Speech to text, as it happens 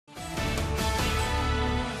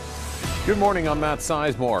Good morning, I'm Matt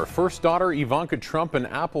Sizemore. First daughter Ivanka Trump and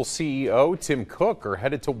Apple CEO Tim Cook are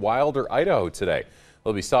headed to Wilder, Idaho today.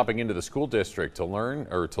 They'll be stopping into the school district to learn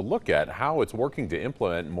or to look at how it's working to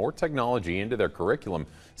implement more technology into their curriculum,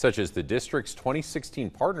 such as the district's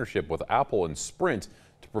 2016 partnership with Apple and Sprint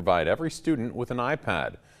to provide every student with an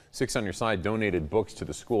iPad. 6 on Your Side donated books to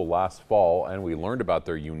the school last fall, and we learned about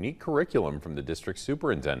their unique curriculum from the district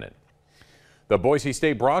superintendent. The Boise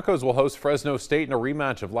State Broncos will host Fresno State in a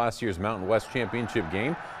rematch of last year's Mountain West Championship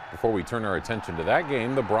game. Before we turn our attention to that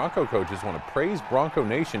game, the Bronco coaches want to praise Bronco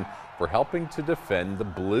Nation for helping to defend the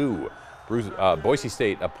Blue. Boise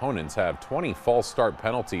State opponents have 20 false start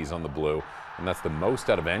penalties on the Blue, and that's the most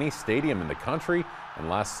out of any stadium in the country. And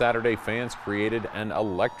last Saturday, fans created an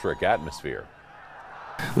electric atmosphere.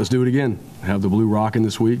 Let's do it again. Have the Blue rocking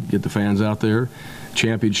this week. Get the fans out there.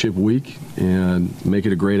 Championship week, and make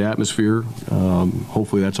it a great atmosphere.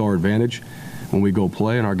 Hopefully that's our advantage when we go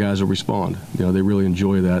play, and our guys will respond. You know, they really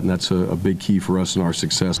enjoy that, and that's a big key for us in our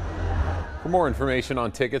success. For more information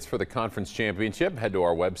on tickets for the conference championship, head to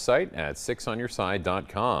our website at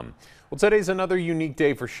 6onyourside.com. Well, today's another unique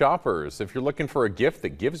day for shoppers. If you're looking for a gift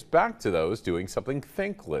that gives back to those doing something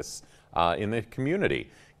thankless in the community,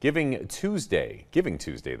 Giving Tuesday,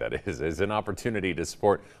 that is an opportunity to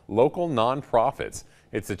support local nonprofits.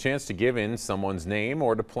 It's a chance to give in someone's name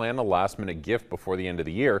or to plan a last-minute gift before the end of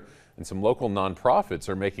the year. And some local nonprofits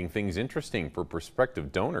are making things interesting for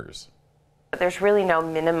prospective donors. There's really no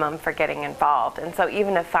minimum for getting involved, and so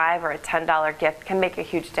even a $5 or a $10 gift can make a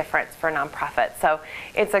huge difference for nonprofits. So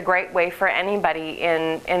it's a great way for anybody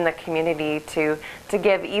in the community to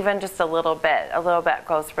give even just a little bit. A little bit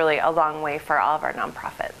goes really a long way for all of our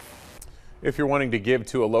nonprofits. If you're wanting to give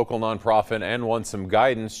to a local nonprofit and want some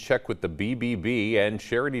guidance, check with the BBB and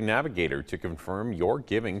Charity Navigator to confirm you're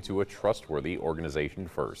giving to a trustworthy organization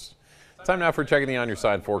first. Time now for checking the On Your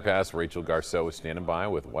Side forecast. Rachel Garceau is standing by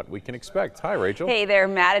with what we can expect. Hi, Rachel. Hey there,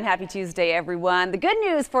 Matt, and happy Tuesday, everyone. The good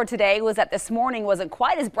news for today was that this morning wasn't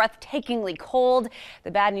quite as breathtakingly cold.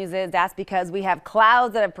 The bad news is that's because we have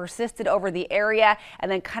clouds that have persisted over the area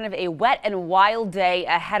and then kind of a wet and wild day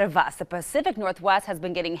ahead of us. The Pacific Northwest has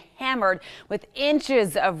been getting hammered with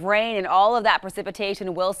inches of rain, and all of that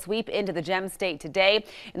precipitation will sweep into the Gem State today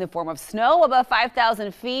in the form of snow above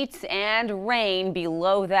 5,000 feet and rain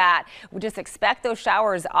below that. We just expect those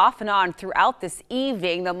showers off and on throughout this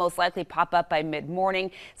evening. They'll most likely pop up by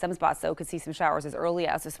mid-morning. Some spots, though, could see some showers as early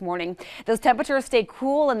as this morning. Those temperatures stay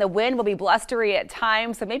cool and the wind will be blustery at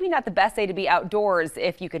times, so maybe not the best day to be outdoors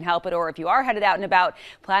if you can help it, or if you are headed out and about,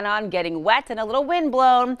 plan on getting wet and a little wind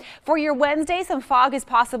blown. For your Wednesday, some fog is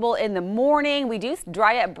possible in the morning. We do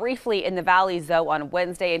dry up briefly in the valleys, though, on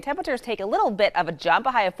Wednesday, and temperatures take a little bit of a jump,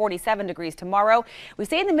 a high of 47 degrees tomorrow. We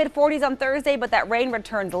stay in the mid-40s on Thursday, but that rain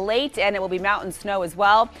returns late, and it will be mountain snow as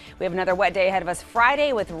well. We have another wet day ahead of us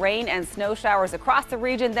Friday with rain and snow showers across the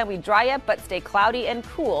region. Then we dry up but stay cloudy and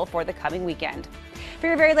cool for the coming weekend. For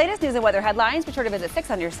your very latest news and weather headlines, be sure to visit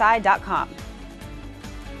 6onyourside.com.